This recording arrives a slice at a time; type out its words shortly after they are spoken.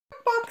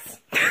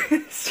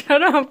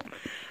Shut up.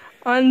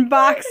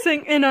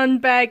 Unboxing and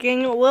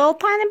unbagging little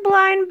tiny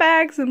blind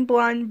bags and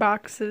blind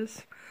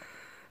boxes.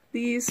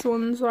 These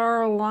ones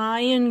are a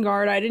Lion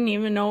Guard. I didn't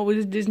even know it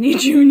was Disney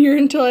Junior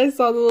until I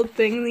saw the little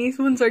thing. These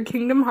ones are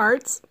Kingdom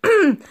Hearts.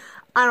 I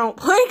don't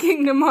play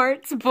Kingdom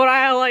Hearts, but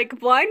I like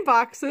blind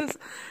boxes.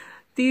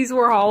 These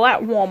were all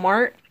at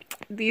Walmart.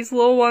 These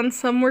little ones,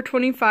 some were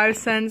 25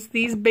 cents.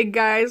 These big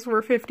guys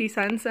were 50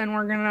 cents, and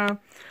we're gonna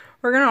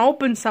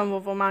open some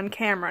of them on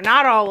camera.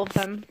 Not all of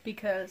them,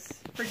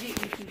 because forget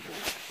you people.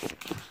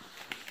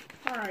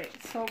 Alright,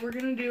 so we're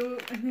gonna do,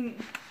 I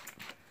think,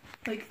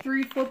 like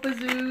 3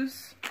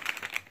 Flipazoos.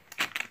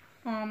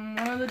 One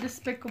of the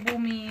Despicable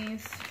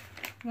Me's.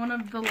 One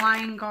of the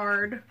Lion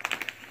Guard.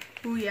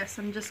 Ooh, yes,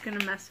 I'm just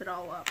gonna mess it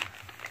all up.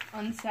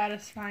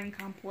 Unsatisfying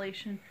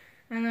compilation.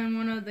 And then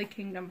one of the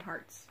Kingdom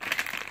Hearts.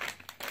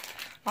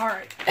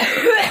 Alright.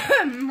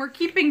 We're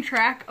keeping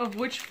track of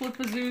which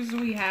Flipazoos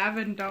we have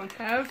and don't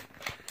have.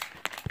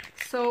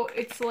 So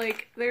it's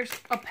like, there's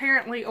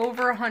apparently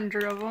over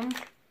 100 of them.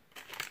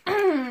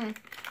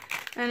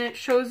 And it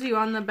shows you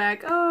on the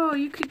back, oh,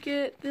 you could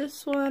get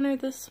this one or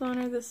this one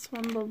or this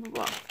one, blah, blah,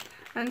 blah.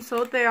 And so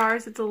what they are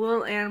is it's a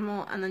little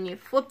animal, and then you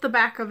flip the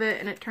back of it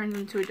and it turns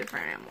into a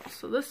different animal.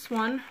 So this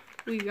one,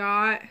 we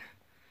got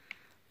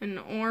an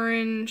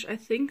orange, I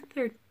think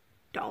they're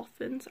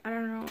dolphins, I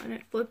don't know, and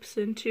it flips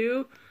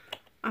into,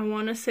 I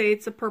want to say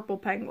it's a purple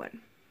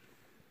penguin.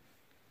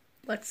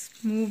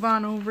 Let's move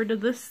on over to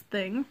this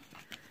thing.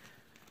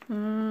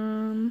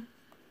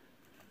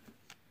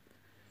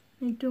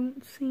 I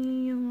don't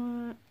see a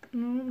lot.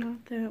 No,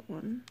 not that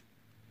one.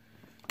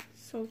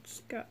 So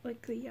it's got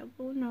like the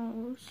yellow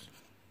nose.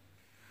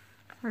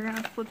 We're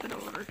gonna flip it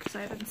over because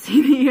I haven't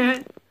seen it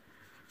yet.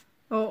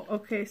 Oh,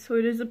 okay, so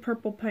it is a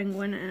purple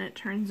penguin and it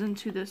turns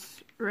into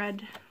this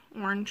red,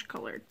 orange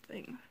colored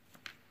thing.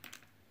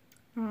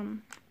 Do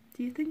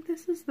you think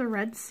this is the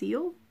red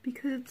seal?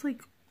 Because it's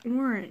like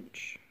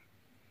orange.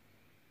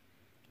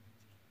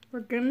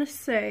 We're gonna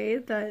say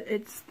that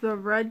it's the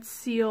red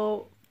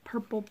seal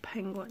purple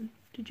penguin.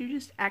 Did you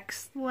just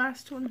X the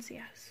last ones?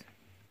 Yes.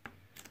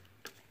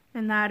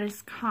 And that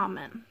is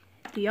common.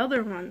 The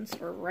other ones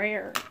were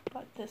rare,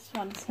 but this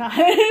one's not.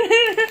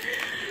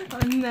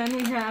 And then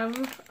we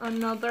have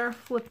another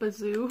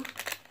Flipazoo.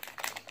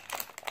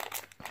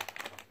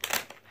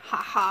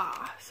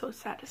 Haha, so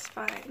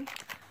satisfying.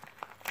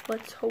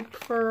 Let's hope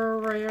for a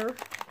rare.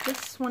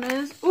 This one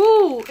is,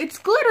 ooh, it's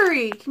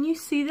glittery. Can you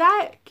see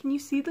that? Can you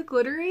see the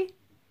glittery?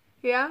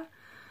 Yeah?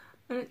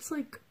 And it's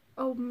like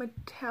a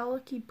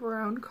metallic-y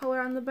brown color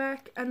on the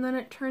back, and then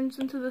it turns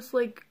into this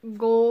like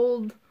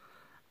gold,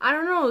 I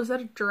don't know, is that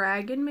a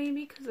dragon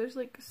maybe? Because there's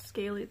like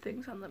scaly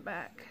things on the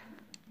back.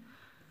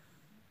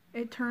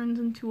 It turns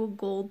into a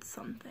gold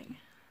something.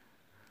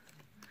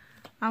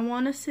 I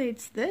want to say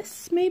it's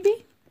this,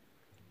 maybe?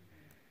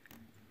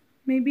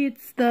 Maybe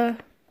it's the,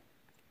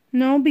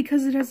 no,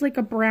 because it has like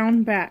a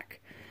brown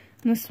back.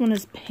 And this one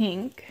is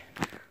pink.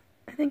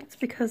 I think it's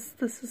because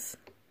this is,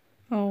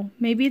 oh,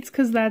 maybe it's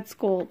because that's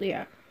gold,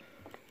 yeah.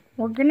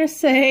 We're gonna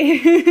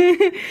say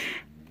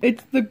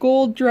it's the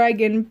gold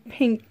dragon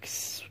pink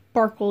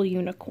sparkle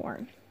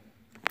unicorn.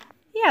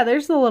 Yeah,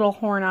 there's the little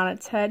horn on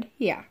its head.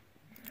 Yeah.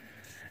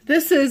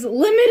 This is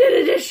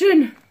limited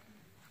edition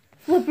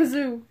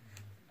Flipazoo.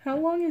 How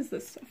long is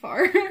this so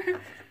far?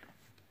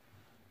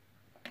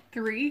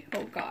 3?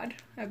 Oh god,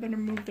 I better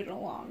move it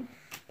along.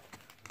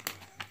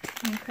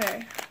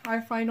 Okay,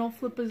 our final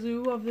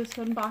Flipazoo of this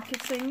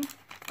unboxing,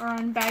 or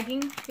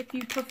unbagging, if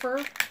you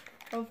prefer,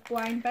 of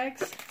blind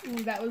bags.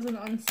 Ooh, that was an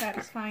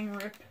unsatisfying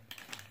rip.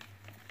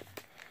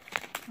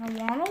 I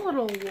want a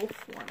little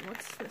wolf one.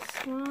 What's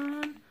this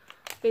one?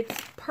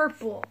 It's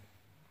purple.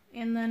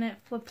 And then it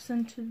flips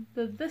into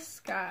this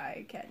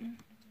guy again.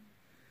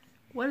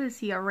 What is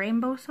he, a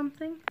rainbow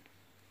something?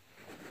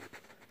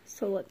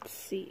 So let's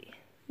see.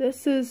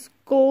 This is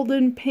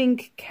golden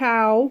pink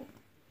cow.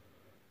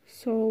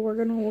 So we're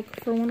gonna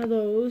look for one of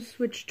those,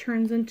 which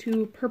turns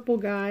into a purple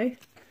guy.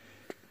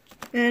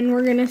 And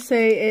we're gonna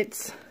say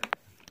it's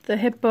the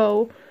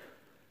hippo,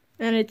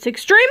 and it's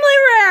extremely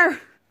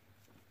rare!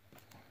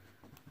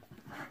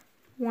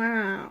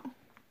 Wow.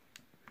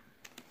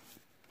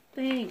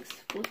 Thanks,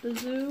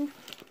 Flipazoo.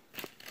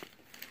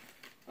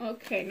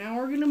 Okay, now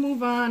we're gonna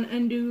move on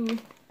and do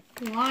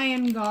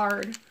Lion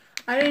Guard.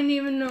 I didn't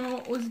even know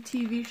it was a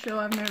TV show.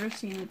 I've never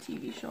seen a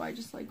TV show. I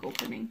just like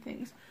opening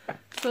things.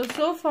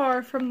 So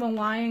far from the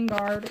Lion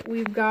Guard,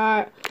 we've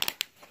got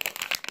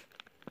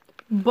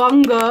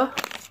Bunga,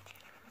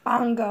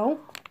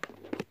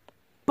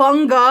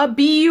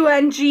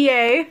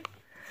 B-U-N-G-A,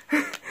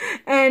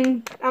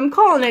 and I'm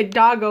calling it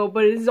Doggo,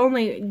 but it's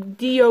only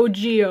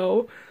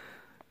D-O-G-O,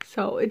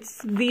 so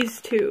it's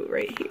these two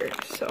right here.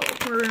 So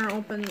we're gonna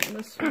open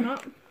this one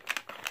up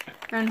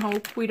and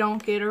hope we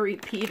don't get a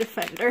repeat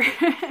offender.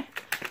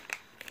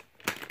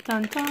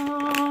 Dun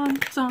dun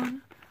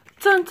dun.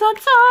 Dun, dun,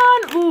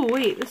 dun. Ooh,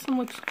 wait, this one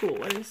looks cool.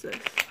 What is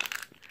this?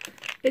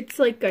 It's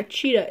like a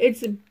cheetah.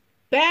 It's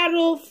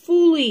Battle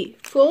Fully.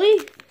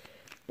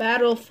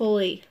 Battle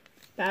Fully.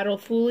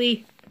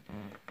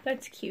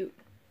 That's cute.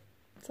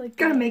 It's like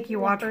gonna make you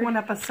watch one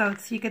episode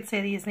so you could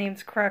say these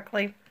names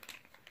correctly.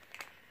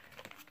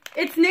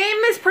 Its name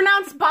is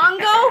pronounced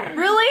Bongo?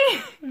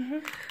 Really? Mm-hmm.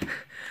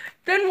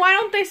 Then why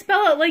don't they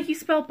spell it like you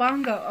spell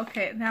bongo?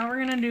 Okay, now we're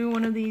gonna do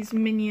one of these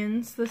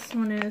minions. This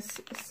one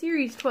is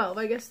Series 12.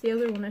 I guess the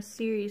other one is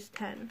Series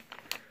 10.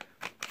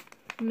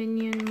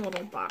 Minion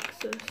little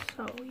boxes.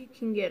 So you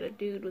can get a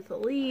dude with a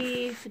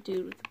leaf, a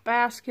dude with a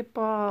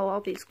basketball,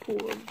 all these cool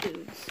little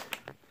dudes.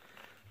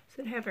 Does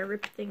it have a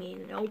rip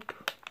thingy? Nope.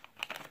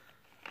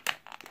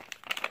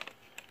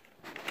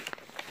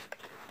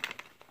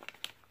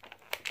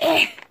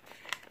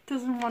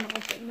 Doesn't want to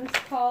open. This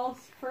calls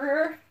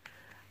for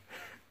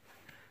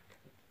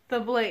the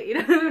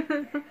blade.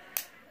 We're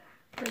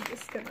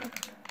just gonna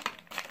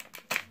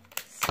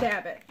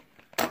stab it.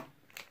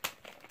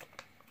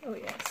 Oh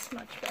yes,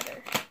 much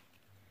better.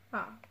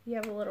 Ah, you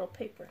have a little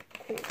paper.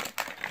 Cool.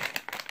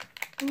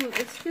 Ooh,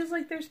 this feels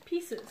like there's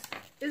pieces.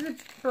 Is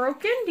it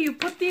broken? Do you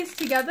put these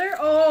together?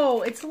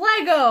 Oh, it's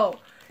Lego!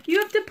 You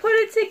have to put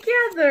it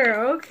together!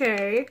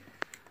 Okay.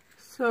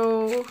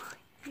 So,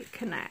 you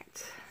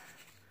connect.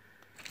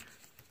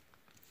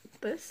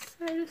 This,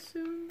 I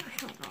assume? I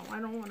don't know. I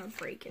don't want to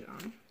break it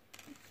on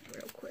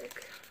real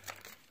quick.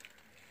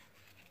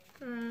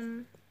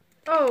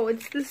 Oh,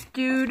 it's this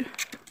dude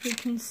you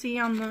can see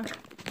on the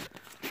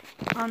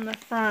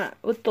front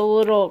with the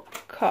little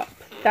cup.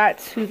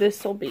 That's who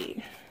this will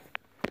be.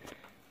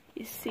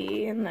 You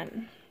see, and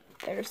then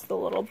there's the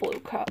little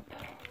blue cup.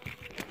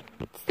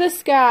 It's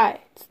this guy.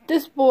 It's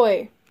this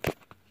boy.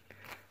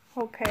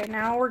 Okay,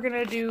 now we're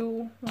gonna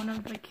do one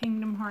of the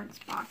Kingdom Hearts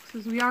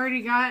boxes. We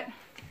already got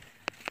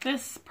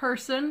this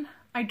person.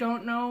 I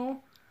don't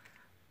know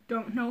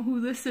who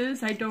this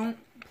is. I don't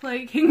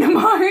play Kingdom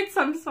Hearts.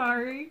 I'm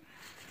sorry.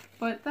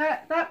 But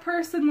that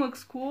person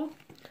looks cool.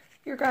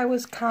 Your guy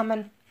was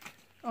common.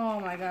 Oh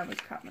my god, it was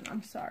common.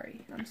 I'm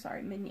sorry. I'm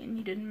sorry, Minion.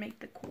 You didn't make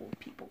the cool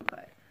people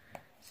cut.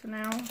 So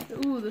now,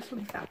 ooh, this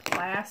one's got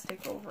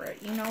plastic over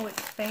it. You know, it's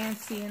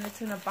fancy and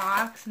it's in a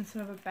box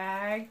instead of a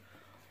bag.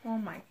 Oh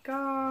my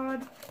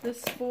god.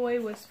 This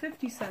boy was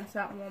 50 cents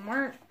at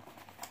Walmart.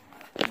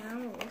 Now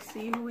we'll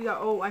see who we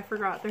got. Oh, I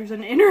forgot. There's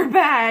an inner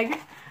bag.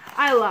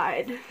 I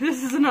lied.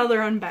 This is another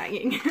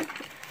unbagging.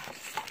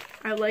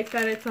 I like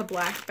that it's a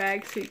black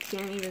bag so you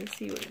can't even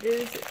see what it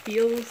is. It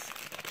feels...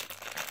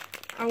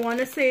 I want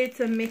to say it's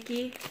a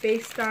Mickey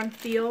based on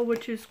feel,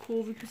 which is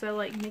cool because I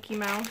like Mickey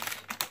Mouse.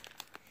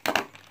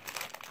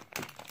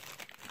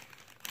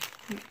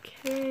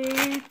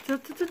 Okay. Dun,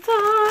 dun, dun,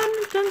 dun,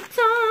 dun,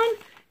 dun.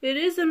 It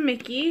is a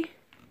Mickey.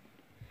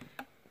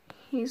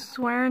 He's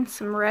wearing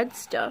some red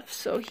stuff,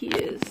 so he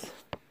is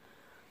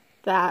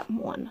that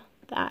one.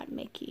 That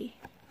Mickey.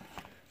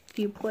 If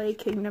you play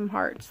Kingdom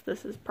Hearts,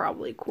 this is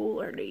probably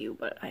cooler to you,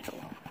 but I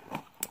don't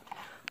know.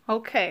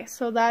 Okay,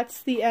 so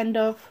that's the end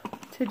of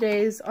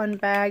today's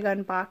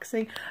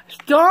unboxing.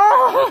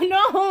 Oh,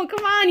 no,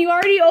 come on, you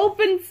already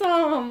opened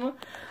some.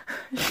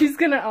 She's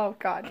gonna, oh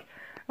god.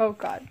 Oh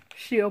god,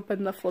 she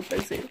opened the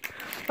Flipazoo.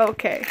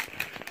 Okay,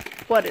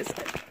 what is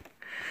it?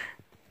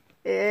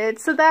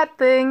 It's that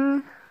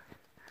thing.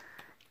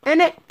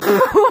 And it,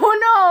 oh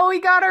no, we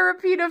got a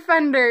repeat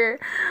offender.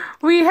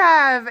 We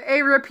have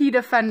a repeat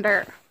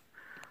offender.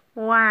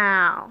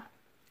 Wow.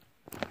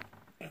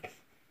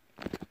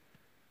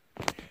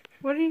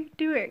 What are you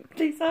doing?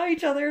 They saw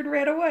each other and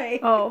ran away.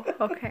 Oh,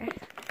 okay.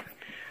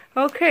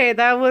 Okay,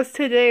 that was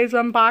today's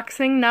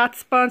unboxing. Not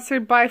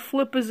sponsored by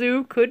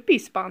Flipazoo. Could be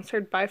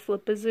sponsored by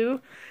Flipazoo.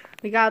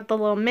 We got the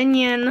little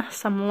minion,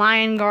 some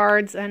lion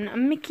guards, and a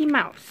Mickey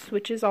Mouse,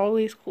 which is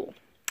always cool.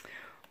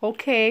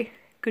 Okay,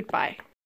 goodbye.